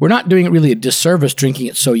 We're not doing it really a disservice drinking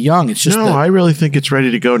it so young. It's just No, that I really think it's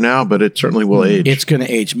ready to go now, but it certainly will age. it's going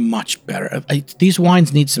to age much better. These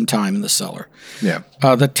wines need some time in the cellar. Yeah.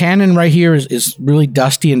 The tannin right here is really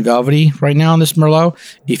dusty and velvety right now in this Merlot.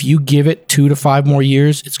 If you give it 2 to 5 more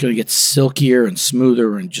years, it's going to get silkier and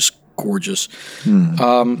smoother and just gorgeous.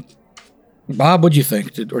 Bob, what'd you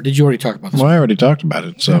think? Did you already talk about this? Well, I already talked about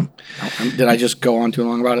it. So, Did I just go on too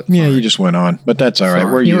long about it? yeah, you just went on. But that's all right.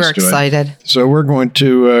 Sorry. We're You were used to it. excited. So, we're going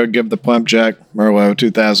to give the Plump Jack Merlot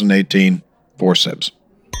 2018 4 sips.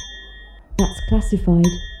 That's classified.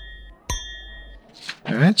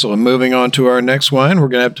 All right. So, moving on to our next wine, we're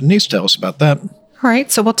going to have Denise tell us about that. All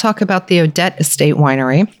right, so we'll talk about the Odette Estate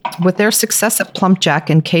Winery. With their success at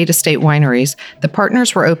Plumpjack and Cade Estate Wineries, the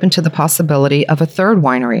partners were open to the possibility of a third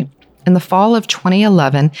winery. In the fall of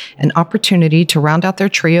 2011, an opportunity to round out their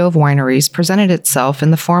trio of wineries presented itself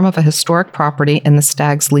in the form of a historic property in the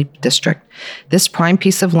Stag's Leap district. This prime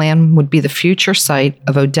piece of land would be the future site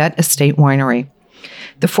of Odette Estate Winery.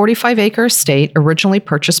 The 45-acre estate originally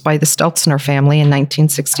purchased by the Stelzner family in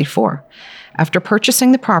 1964. After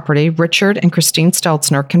purchasing the property, Richard and Christine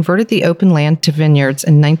Stelzner converted the open land to vineyards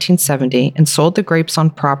in 1970 and sold the grapes on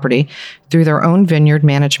property through their own vineyard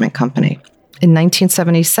management company. In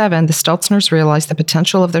 1977, the Stelzners realized the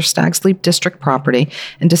potential of their Stag's Leap district property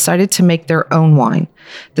and decided to make their own wine.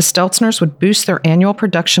 The Stelzners would boost their annual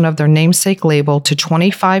production of their namesake label to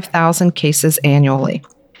 25,000 cases annually.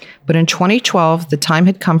 But in 2012, the time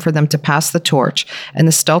had come for them to pass the torch, and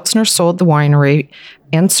the Stelzners sold the winery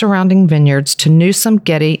and surrounding vineyards to Newsom,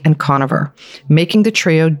 Getty, and Conover, making the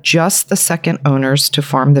trio just the second owners to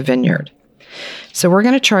farm the vineyard. So we're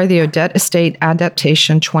going to try the Odette Estate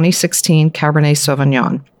Adaptation 2016 Cabernet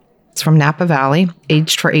Sauvignon. It's from Napa Valley,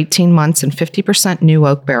 aged for 18 months in 50% new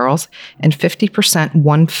oak barrels and 50%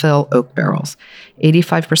 one-fill oak barrels.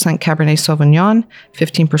 85% Cabernet Sauvignon,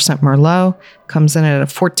 15% Merlot, comes in at a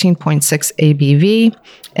 14.6 ABV,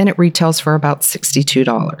 and it retails for about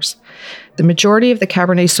 $62. The majority of the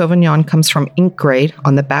Cabernet Sauvignon comes from ink grade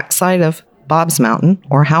on the backside of Bob's Mountain,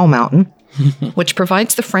 or Howell Mountain, which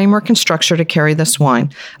provides the framework and structure to carry this wine,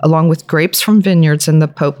 along with grapes from vineyards in the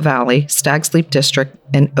Pope Valley, Stag's Leap District,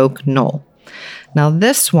 and Oak Knoll. Now,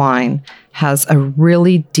 this wine has a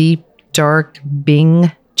really deep, dark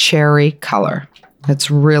Bing cherry color. It's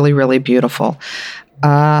really, really beautiful.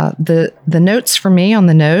 The notes for me on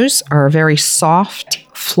the nose are a very soft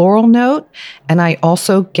floral note, and I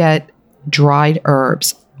also get dried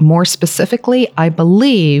herbs. More specifically, I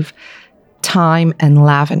believe thyme and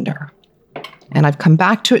lavender. And I've come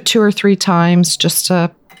back to it 2 or 3 times just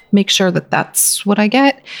to make sure that that's what I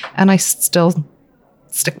get. And I still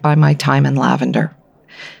stick by my thyme and lavender.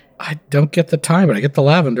 I don't get the thyme, but I get the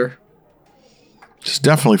lavender. It's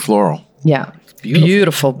definitely floral. Yeah.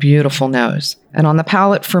 Beautiful, beautiful nose. And on the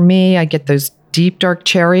palate for me, I get those deep, dark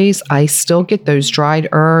cherries. I still get those dried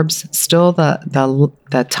herbs, still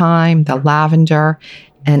the thyme, the lavender,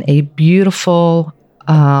 and a beautiful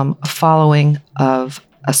following of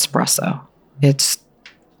espresso. It's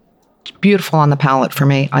beautiful on the palate for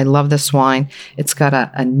me. I love this wine. It's got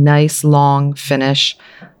a nice long finish.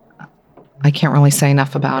 I can't really say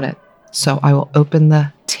enough about it. So I will open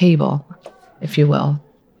the table, if you will.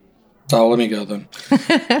 So let me go then.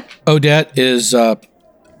 Odette is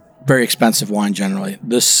very expensive wine generally.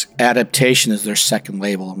 This adaptation is their second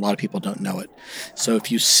label. A lot of people don't know it. So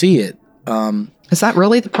if you see it... is that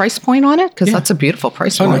really the price point on it? Because that's a beautiful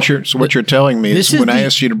price point. So what you're telling me is when I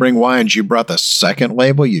asked you to bring wines, you brought the second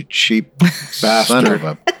label, you cheap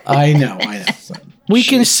bastard. I know. We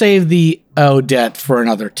can save the Odette for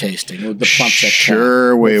another tasting. The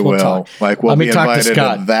Sure we will. Talk. Like we'll Let me be talk to invited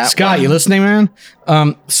Scott. to that Scott, one. you listening, man?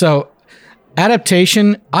 So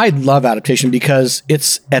adaptation, I love adaptation because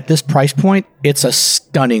it's at this price point, it's a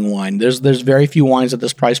stunning wine. There's very few wines at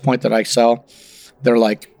this price point that I sell. They're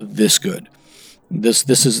like this good.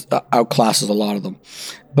 This is outclasses a lot of them,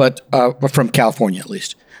 but from California at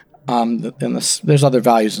least. And there's other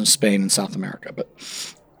values in Spain and South America, but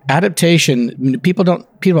adaptation, people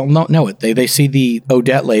don't know it. They see the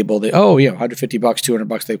Odette label. $150,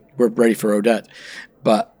 $200. We're ready for Odette,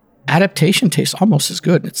 but adaptation tastes almost as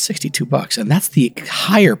good. It's $62, and that's the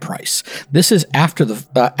higher price. This is after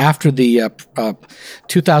the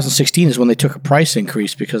 2016 is when they took a price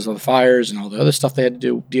increase because of the fires and all the other stuff they had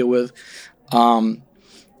to deal with.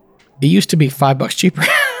 It used to be $5 cheaper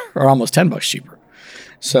or almost $10 cheaper.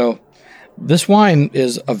 So this wine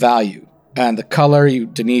is a value, and the color,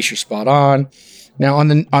 Denise, you're spot on. Now on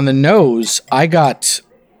the nose, I got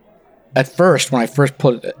at first when I first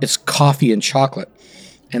put it, it's coffee and chocolate,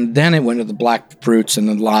 and then it went to the black fruits and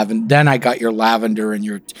the lavender. Then I got your lavender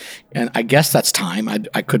and I guess that's thyme.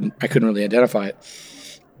 I couldn't really identify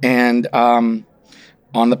it. And on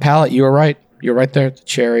the palate, you were right. You're right there. The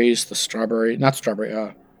cherries, the strawberry, not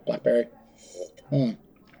strawberry, blackberry.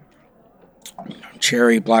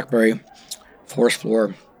 Cherry, blackberry, forest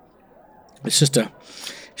floor. It's just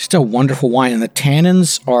a wonderful wine. And the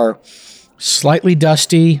tannins are slightly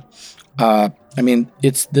dusty.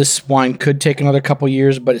 This wine could take another couple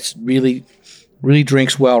years, but it's really, really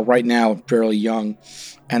drinks well right now, fairly young.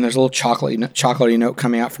 And there's a little chocolatey note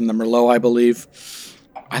coming out from the Merlot, I believe.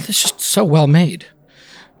 It's just so well made.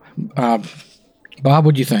 Bob,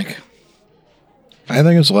 what do you think? I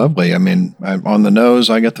think it's lovely. I mean, on the nose,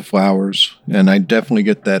 I get the flowers, and I definitely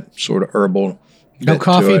get that sort of herbal. No bit to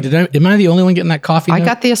coffee? it. Am I the only one getting that coffee I note?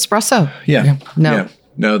 got the espresso. Yeah. No. Yeah.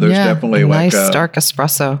 No, there's Yeah, definitely a like nice dark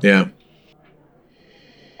espresso. Yeah.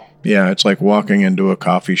 Yeah, it's like walking into a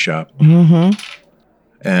coffee shop. Mm-hmm.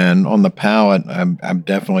 And on the palate, I'm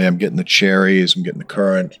getting the cherries, I'm getting the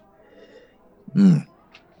currant. And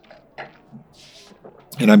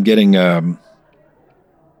I'm getting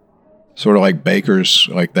sort of like baker's,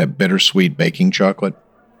 like that bittersweet baking chocolate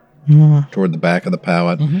toward the back of the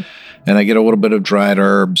palate. And I get a little bit of dried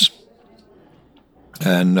herbs.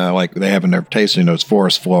 And like they have in their tasting notes,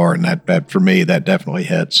 forest floor, and that for me, that definitely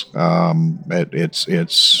hits. It's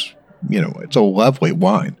it's a lovely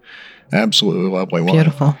wine. Absolutely lovely wine.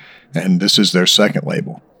 Beautiful. And this is their second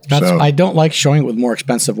label. I don't like showing it with more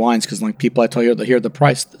expensive wines because, like, people I tell you, they hear the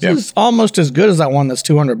price. This is almost as good as that one that's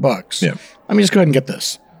 $200. Yeah. Let me just go ahead and get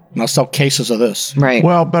this. And I'll sell cases of this. Right.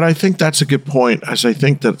 Well, but I think that's a good point, as I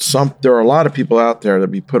think that there are a lot of people out there that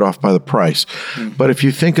be put off by the price. But if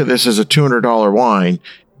you think of this as a $200 wine,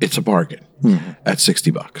 it's a bargain at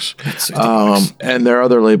 $60. And their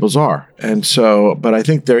other labels are. And so, but I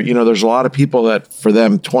think there's a lot of people that for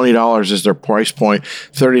them, $20 is their price point,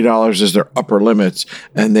 $30 is their upper limits,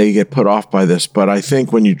 and they get put off by this. But I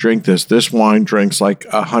think when you drink this wine drinks like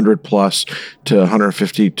 $100 plus to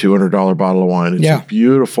 $150, $200 bottle of wine. It's a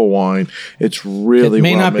beautiful wine. It's really It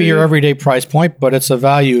may not be well-made. your everyday price point, but it's a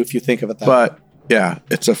value if you think of it that way. But yeah,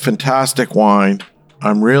 it's a fantastic wine.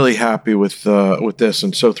 I'm really happy with this,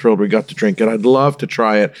 and so thrilled we got to drink it. I'd love to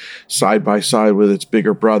try it side by side with its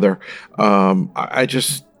bigger brother. I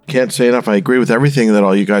just can't say enough. I agree with everything that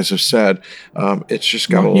all you guys have said. It's just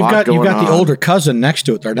got a lot going on. You've got the older cousin next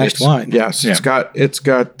to it. Their next wine. Yes, it's got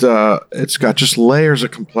just layers of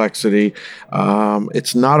complexity.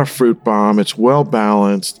 It's not a fruit bomb. It's well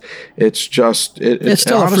balanced. It's just It's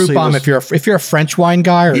still a fruit bomb if you're a French wine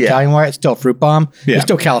guy or Italian wine. It's still a fruit bomb. Yeah. It's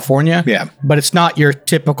still California. Yeah. But it's not your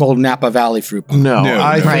typical Napa Valley fruit bomb. No,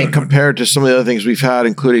 I no, think compared to some of the other things we've had,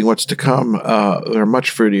 including what's to come, they're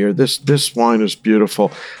much fruitier. This wine is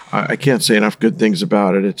beautiful. I can't say enough good things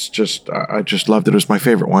about it. It's just, I just loved it. It was my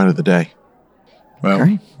favorite wine of the day.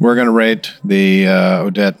 Well, we're going to rate the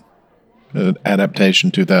Odette adaptation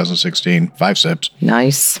 2016 5 sips.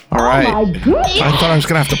 Nice. All right. My goodness. I thought I was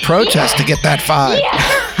going to have to protest to get that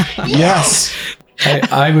 5. Yes.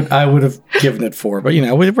 I would have given it 4, but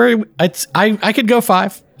I could go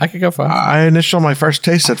 5. I could go 5. I initial my first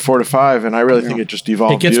taste at 4 to 5, and I really think it just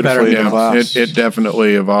evolved It gets better, beautifully in the glass. It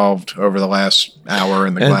definitely evolved over the last hour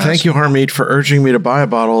in the And glass. thank you, Harmeet, for urging me to buy a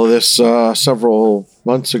bottle of this several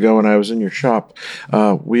months ago when I was in your shop.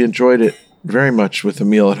 We enjoyed it very much with a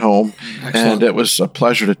meal at home, and it was a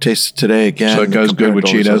pleasure to taste it today again. So it goes good with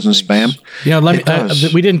Cheetos and Spam? It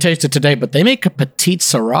does. We didn't taste it today, but they make a petite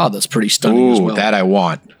Syrah that's pretty stunning as Ooh, well. that I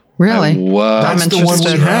want. Really? I love I'm That's the one we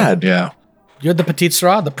interested. had. Yeah. You're the petite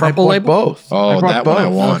Syrah, the I purple bought label? both. Oh, I bought that one I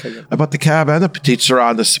want. Okay, good. I bought the Cab and the Petite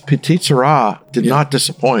Syrah. The Petite Syrah did not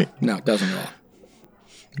disappoint. No, it doesn't at all.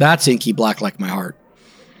 That's inky black like my heart.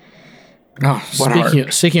 Oh,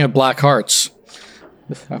 speaking of black hearts,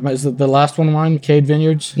 is it the last one mine, Cade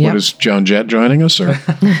Vineyards? Yep. What is Joan Jett joining us? Or?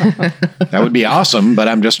 That would be awesome, but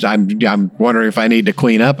I'm wondering if I need to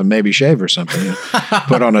clean up and maybe shave or something.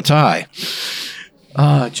 Put on a tie.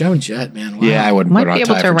 Joan Jett, man. Wow. Yeah, I wouldn't Might put on be a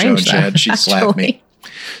able tie to for Joan arrange that. Jett. She'd slap actually. me.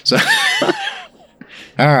 So,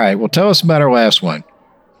 all right. Well, tell us about our last one.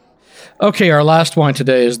 Okay, our last wine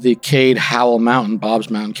today is the Cade Howell Mountain, Bob's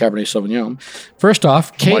Mountain Cabernet Sauvignon. First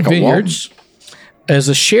off, Cade Like a Vineyards is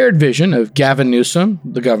a shared vision of Gavin Newsom,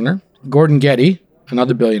 the governor, Gordon Getty,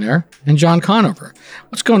 another billionaire, and John Conover.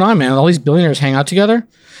 What's going on, man? All these billionaires hang out together?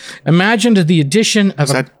 Imagine the addition of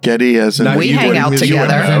Is that Getty as in We hang out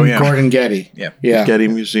together. Oh, yeah. Gordon Getty. Yeah. Yeah. Getty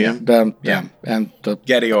Museum? And the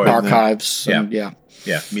Getty Oil. archives. Yeah. And, yeah.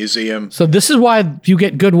 Yeah. Museum. So this is why you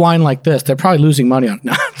get good wine like this. They're probably losing money on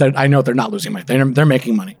it. I know they're not losing money. They're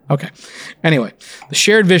making money. Okay. Anyway, the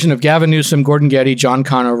shared vision of Gavin Newsom, Gordon Getty, John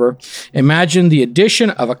Conover. Imagine the addition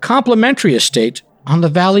of a complementary estate on the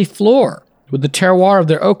valley floor with the terroir of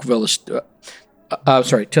their Oakville estate.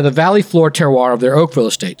 To the valley floor terroir of their Oakville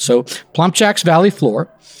estate. So Plumpjack's valley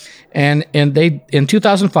floor. And they in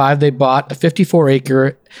 2005, they bought a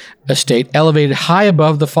 54-acre estate elevated high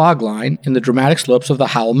above the fog line in the dramatic slopes of the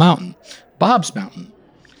Howell Mountain, Bob's Mountain.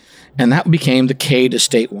 And that became the Cade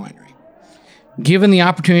Estate Winery. Given the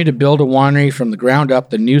opportunity to build a winery from the ground up,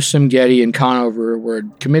 the Newsom, Getty, and Conover were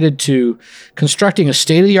committed to constructing a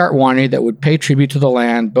state-of-the-art winery that would pay tribute to the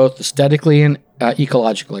land, both aesthetically and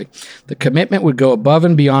ecologically. The commitment would go above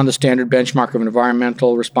and beyond the standard benchmark of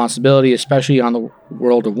environmental responsibility, especially in the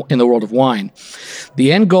world of wine.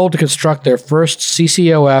 The end goal to construct their first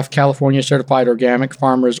CCOF, California Certified Organic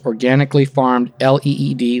Farmers, organically farmed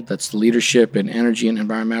LEED, that's the Leadership in Energy and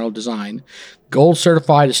Environmental Design, gold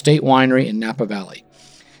certified estate winery in Napa Valley.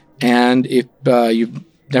 And if you've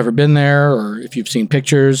never been there or if you've seen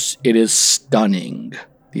pictures, it is stunning.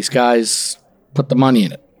 These guys put the money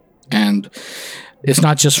in it. And it's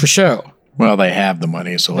not just for show. Well, they have the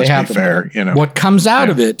money, so let's be fair. You know, what comes out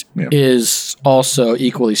of it is also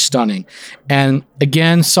equally stunning. And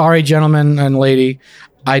again, sorry, gentlemen and lady,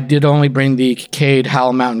 I did only bring the Cade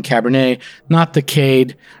Howell Mountain Cabernet, not the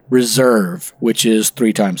Cade Reserve, which is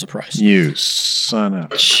 3 times the price. You son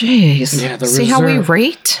of... Jeez. Yeah, the See how we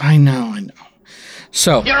rate? I know.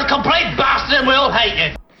 So You're a complete bastard and we'll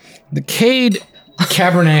hate you. the Cade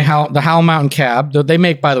Cabernet, the Howell Mountain Cab, they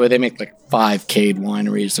make, by the way, they make like 5 Cade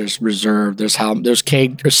wineries. There's Reserve, there's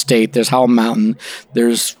Cade Estate, there's Howell Mountain,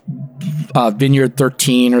 there's Vineyard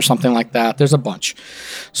 13 or something like that. There's a bunch.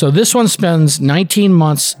 So this one spends 19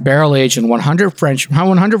 months barrel aged in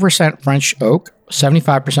 100% French oak,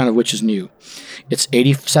 75% of which is new. It's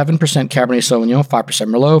 87% Cabernet Sauvignon, 5%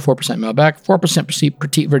 Merlot, 4% Malbec, 4%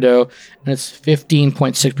 Petit Verdot, and it's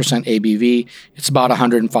 15.6% ABV. It's about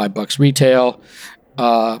 $105 retail.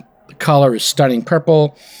 The color is stunning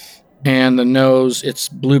purple, and the nose, it's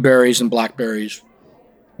blueberries and blackberries.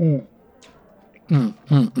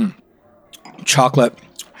 Chocolate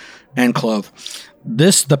and clove.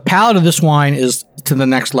 The palate of this wine is to the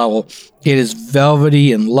next level. It is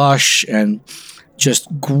velvety and lush and just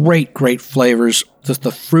great, great flavors. Just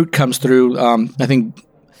the fruit comes through. I think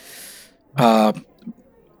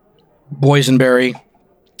boysenberry,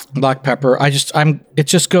 black pepper. It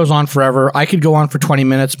just goes on forever. I could go on for 20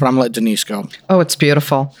 minutes, but I'm gonna let Denise go. Oh, it's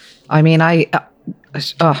beautiful. I mean, on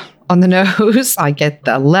the nose, I get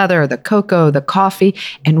the leather, the cocoa, the coffee,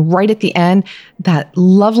 and right at the end, that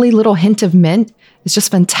lovely little hint of mint is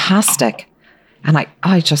just fantastic. And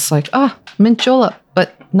I just like, mint julep,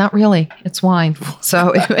 but not really. It's wine.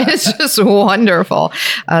 So it's just wonderful.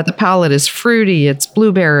 The palate is fruity. It's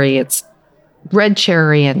blueberry. It's red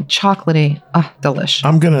cherry and chocolatey. Delish.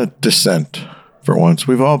 I'm going to dissent for once.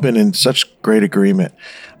 We've all been in such great agreement.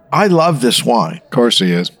 I love this wine. Of course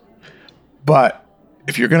he is. But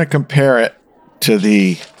if you're going to compare it to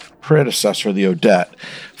the predecessor, the Odette,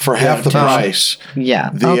 for half the price,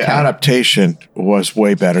 the adaptation was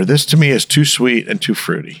way better. This to me is too sweet and too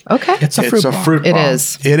fruity. Okay. It's a fruit bomb. It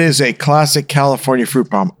is. It is a classic California fruit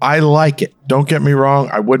bomb. I like it. Don't get me wrong.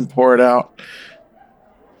 I wouldn't pour it out,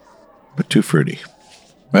 but too fruity.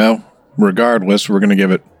 Well, regardless, we're going to give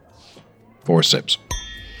it 4 sips.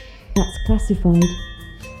 That's classified.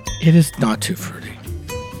 It is not too fruity.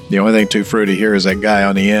 The only thing too fruity here is that guy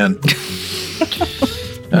on the end.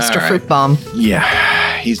 Mr. Fruit Bomb.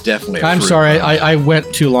 Yeah, he's definitely I'm sorry. I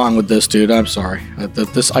went too long with this, dude. I'm sorry.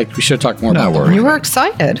 We should talk more about that. You were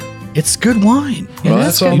excited. It's good wine. Well,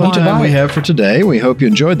 that's all the time we have for today. We hope you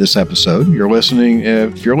enjoyed this episode. If you're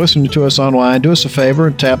listening to us online, do us a favor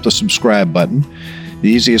and tap the subscribe button. The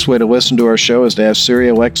easiest way to listen to our show is to ask Siri,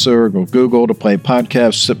 Alexa, or Google to play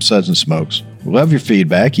podcast Sip, Suds, and Smokes. We love your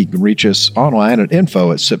feedback. You can reach us online at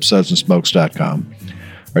info@sipsudsandsmokes.com.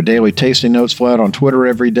 Our daily tasting notes flow out on Twitter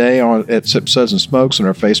every day at Sip, Suds, and Smokes, and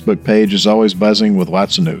our Facebook page is always buzzing with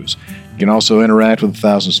lots of news. You can also interact with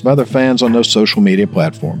thousands of other fans on those social media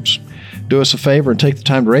platforms. Do us a favor and take the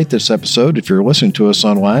time to rate this episode. If you're listening to us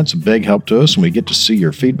online, it's a big help to us, and we get to see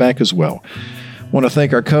your feedback as well. I want to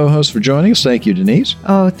thank our co-host for joining us. Thank you, Denise.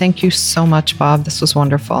 Oh, thank you so much, Bob. This was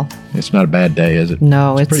wonderful. It's not a bad day, is it?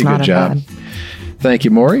 No, it's pretty not good a job. bad. Thank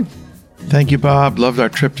you, Maury. Thank you, Bob. Loved our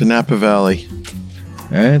trip to Napa Valley.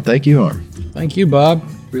 And thank you, Harm. Thank you, Bob.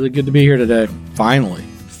 Really good to be here today. Finally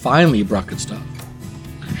you brought good stuff.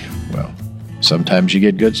 Well, sometimes you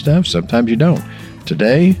get good stuff, sometimes you don't.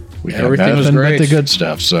 Today, we have Everything was nothing but great. the good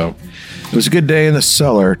stuff, so... It was a good day in the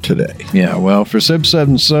cellar today. Yeah, well, for Sip,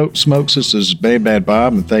 Suds, and Smokes, this is Bad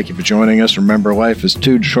Bob, and thank you for joining us. Remember, life is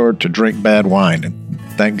too short to drink bad wine, and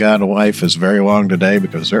thank God life is very long today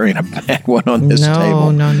because there ain't a bad one on this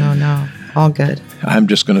table. No. All good. I'm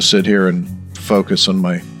just going to sit here and focus on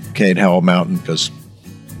my Cade Howell Mountain because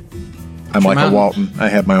I'm like a Walton. I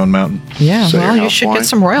have my own mountain. Yeah, So your well, you house should wine? get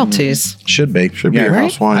some royalties. Should be. Should be your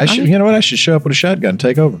house wine. You know what? I should show up with a shotgun and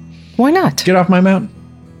take over. Why not? Get off my mountain.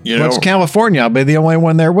 You Well, know, it's California. I'll be the only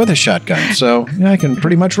one there with a shotgun, so I can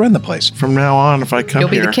pretty much run the place. from now on, if I come You'll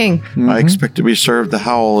be here, the king. I expect to be served the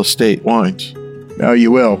Howell Estate wines. Oh, you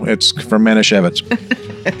will. It's from Manischewitz.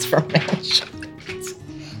 It's from Manchester.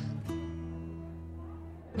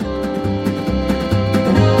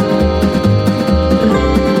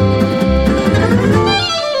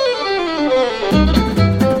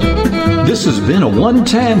 been a One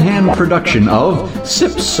Tan Hand production of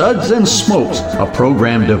Sips, Suds, and Smokes, a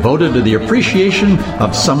program devoted to the appreciation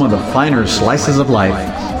of some of the finer slices of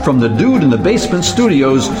life. From the Dude in the Basement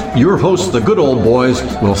Studios, your hosts, the Good Old Boys,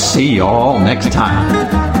 will see y'all next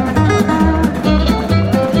time.